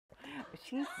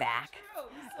She's back.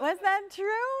 Was that true?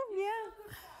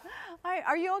 Yeah.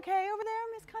 Are you okay over there,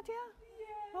 Miss Katya?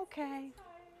 Yeah. Okay.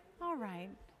 All right.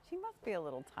 She must be a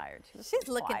little tired. She's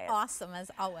looking awesome as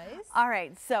always. All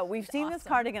right, so we've seen this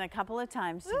cardigan a couple of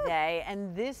times today,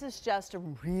 and this is just a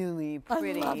really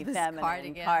pretty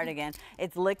feminine cardigan.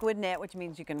 It's liquid knit, which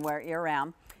means you can wear it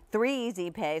year-round. 3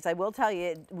 easy pays. I will tell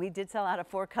you, we did sell out of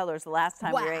 4 colors the last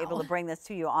time we were able to bring this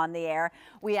to you on the air.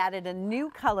 We added a new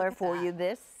color for you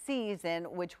this season,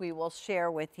 which we will share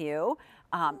with you.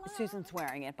 Susan's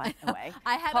wearing it, by the way.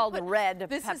 I had called red pepper.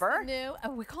 This is the new.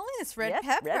 Oh, we're calling this red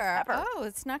pepper. Red pepper. Oh,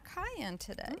 it's not cayenne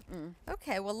today.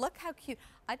 Okay, well look how cute.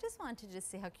 I just wanted to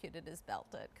just see how cute it is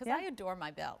belted because I adore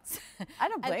my belts. I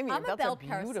don't blame you. I'm a belt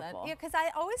beautiful. person. Yeah, because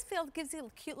I always feel it gives you a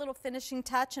cute little finishing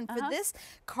touch. And for this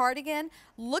cardigan,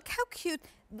 look how cute.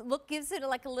 Look, gives it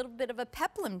like a little bit of a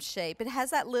peplum shape. It has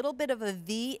that little bit of a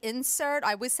V insert.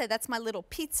 I always say that's my little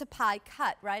pizza pie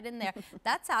cut right in there.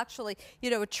 That's actually, you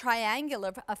know, a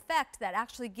triangular effect that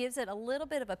actually gives it a little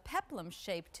bit of a peplum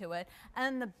shape to it.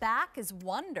 And the back is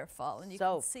wonderful. And you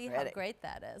can see how great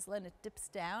that is. Then it dips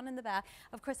down in the back.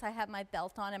 Of course, I have my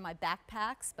belt on and my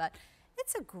backpacks, but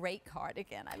it's a great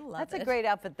cardigan. I love it. That's a great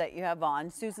outfit that you have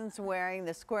on. Susan's wearing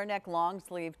the square neck long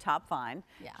sleeve top fine.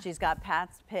 Yeah. She's got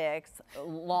Pat's Picks,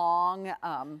 long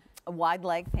wide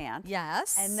leg pants.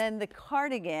 Yes. And then the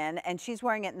cardigan, and she's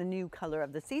wearing it in the new color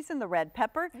of the season, the red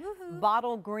pepper.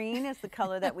 Bottle green is the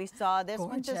color that we saw. This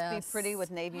would just be pretty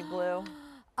with navy blue.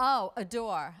 Oh,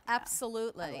 adore.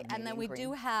 Absolutely. And then we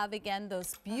do have, again,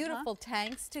 those beautiful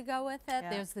tanks to go with it.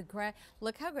 There's the gray.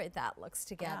 Look how great that looks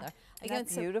together. Again,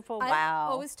 that's beautiful. I wow.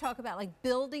 always talk about like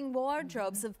building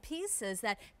wardrobes of pieces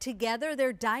that together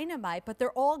they're dynamite, but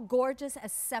they're all gorgeous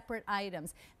as separate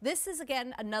items. This is,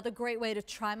 again, another great way to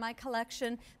try my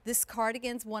collection. This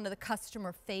cardigan's one of the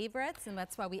customer favorites, and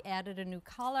that's why we added a new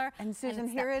color. And Susan, and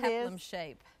here it is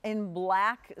shape. In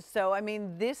black. So, I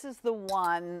mean, this is the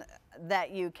one that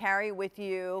you carry with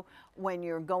you when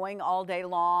you're going all day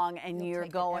long and you're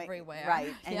going everywhere.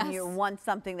 Right. And you want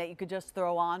something that you could just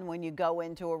throw on when you go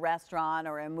into a restaurant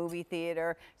or a movie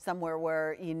theater, somewhere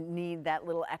where you need that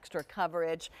little extra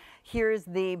coverage. Here's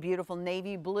the beautiful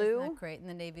navy blue. Isn't that great in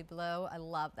the navy blue? I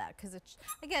love that because it's,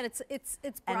 again, it's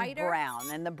brighter. And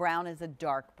brown, and the brown is a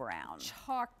dark brown.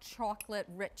 Chocolate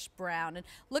rich brown. And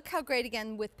look how great,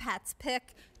 again, with Pat's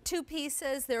Pick. 2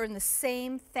 pieces, they're in the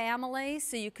same family,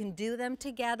 so you can do them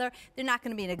together. They're not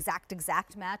going to be an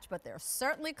exact match, but they're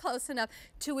certainly close enough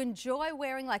to enjoy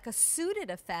wearing like a suited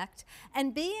effect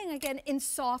and being, again, in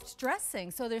soft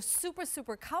dressing. So they're super,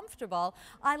 super comfortable.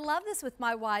 I love this with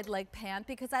my wide leg pant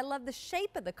because I love the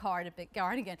shape of the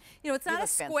cardigan. You know, it's not a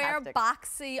square,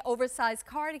 boxy, oversized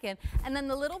cardigan. And then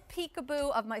the little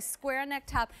peekaboo of my square neck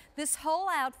top. This whole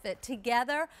outfit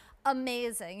together,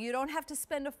 amazing. You don't have to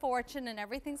spend a fortune, and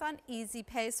everything's on easy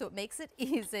pay, so it makes it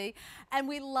easy. And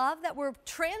we love that we're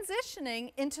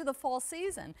transitioning into the fall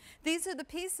season. These are the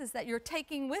pieces that you're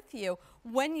taking with you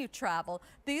when you travel.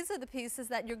 These are the pieces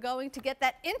that you're going to get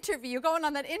that interview. You're going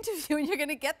on that interview and you're going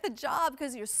to get the job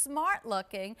because you're smart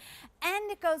looking.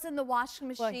 And it goes in the washing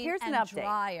machine and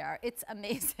dryer. It's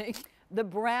amazing. The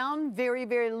brown, very,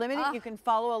 very limited. You can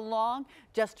follow along.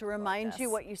 Just to remind you,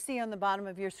 what you see on the bottom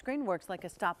of your screen works like a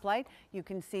stoplight. You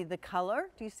can see the color.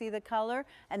 Do you see the color?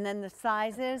 And then the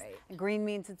sizes. Green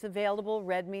means it's available.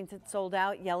 Red means it's sold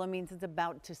out. Yellow means it's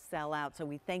about to sell out. So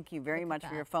we thank you very much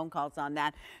for your phone calls on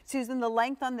that. Susan, the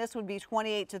length on this would be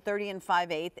 28 to 30 and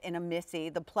 5/8 in a missy.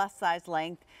 The plus size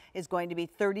length is going to be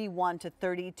 31 to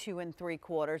 32 and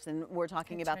 3/4. And we're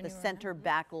talking about the center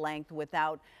back length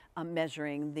without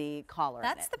measuring the collar.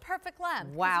 That's the perfect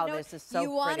length. Wow, you know, this is so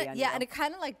pretty on you. And it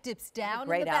kind of like dips down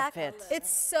Great in the back. Outfit. It's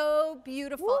so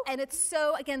beautiful, and it's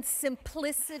so, again,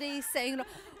 simplicity. Saying,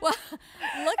 well,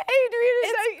 look, Adrian,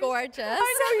 it's gorgeous. I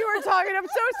know you were talking. I'm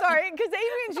so sorry because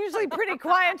Adrian's usually pretty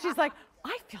quiet. She's like,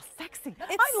 I feel sexy.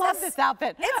 I love this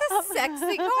outfit. It's a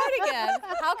sexy cardigan.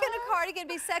 How can a cardigan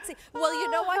be sexy? Well, you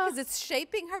know what? Because it's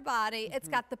shaping her body. It's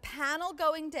got the panel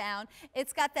going down.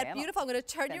 It's got that beautiful, I'm going to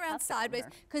turn you around sideways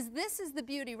because this is the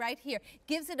beauty right here.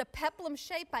 Gives it a peplum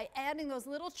shape by adding those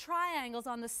little triangles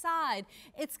on the side.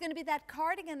 It's going to be that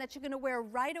cardigan that you're going to wear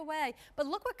right away. But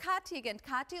look what Katya again.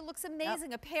 Katya looks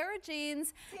amazing. A pair of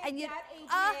jeans. And you,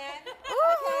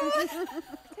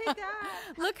 Take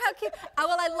that. Look how cute.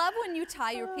 Well, I love when you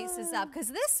tie your pieces up because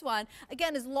this one,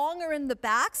 again, is longer in the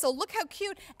back. So look how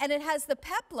cute. And it has the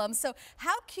peplum. So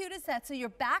how cute is that? So your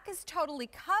back is totally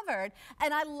covered.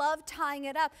 And I love tying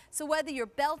it up. So whether you're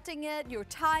belting it, you're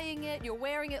tying it, you're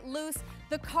wearing it loose,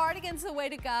 the cardigan's the way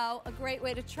to go. A great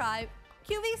way to try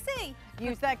QVC.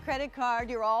 Use that credit card.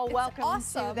 You're all welcome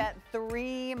awesome. to that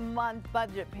 3-month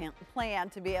budget plan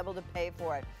to be able to pay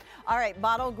for it. All right,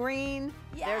 bottle green.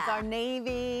 Yeah. There's our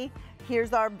navy.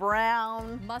 Here's our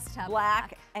brown. Must have black.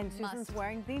 black. And Susan's Must.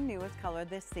 wearing the newest color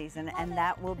this season, Love and it.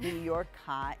 that will be your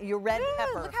red Ooh,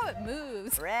 pepper. look how it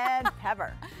moves. Red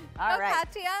pepper. All Go, right.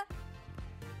 Katya.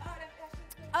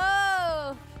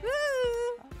 Oh.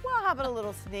 Woo. Well, how about a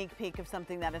little sneak peek of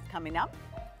something that is coming up?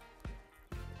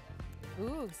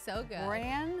 Ooh, so good.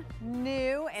 Brand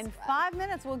new. In 5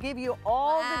 minutes, we'll give you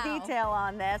all the Wow. detail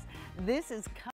on this. This is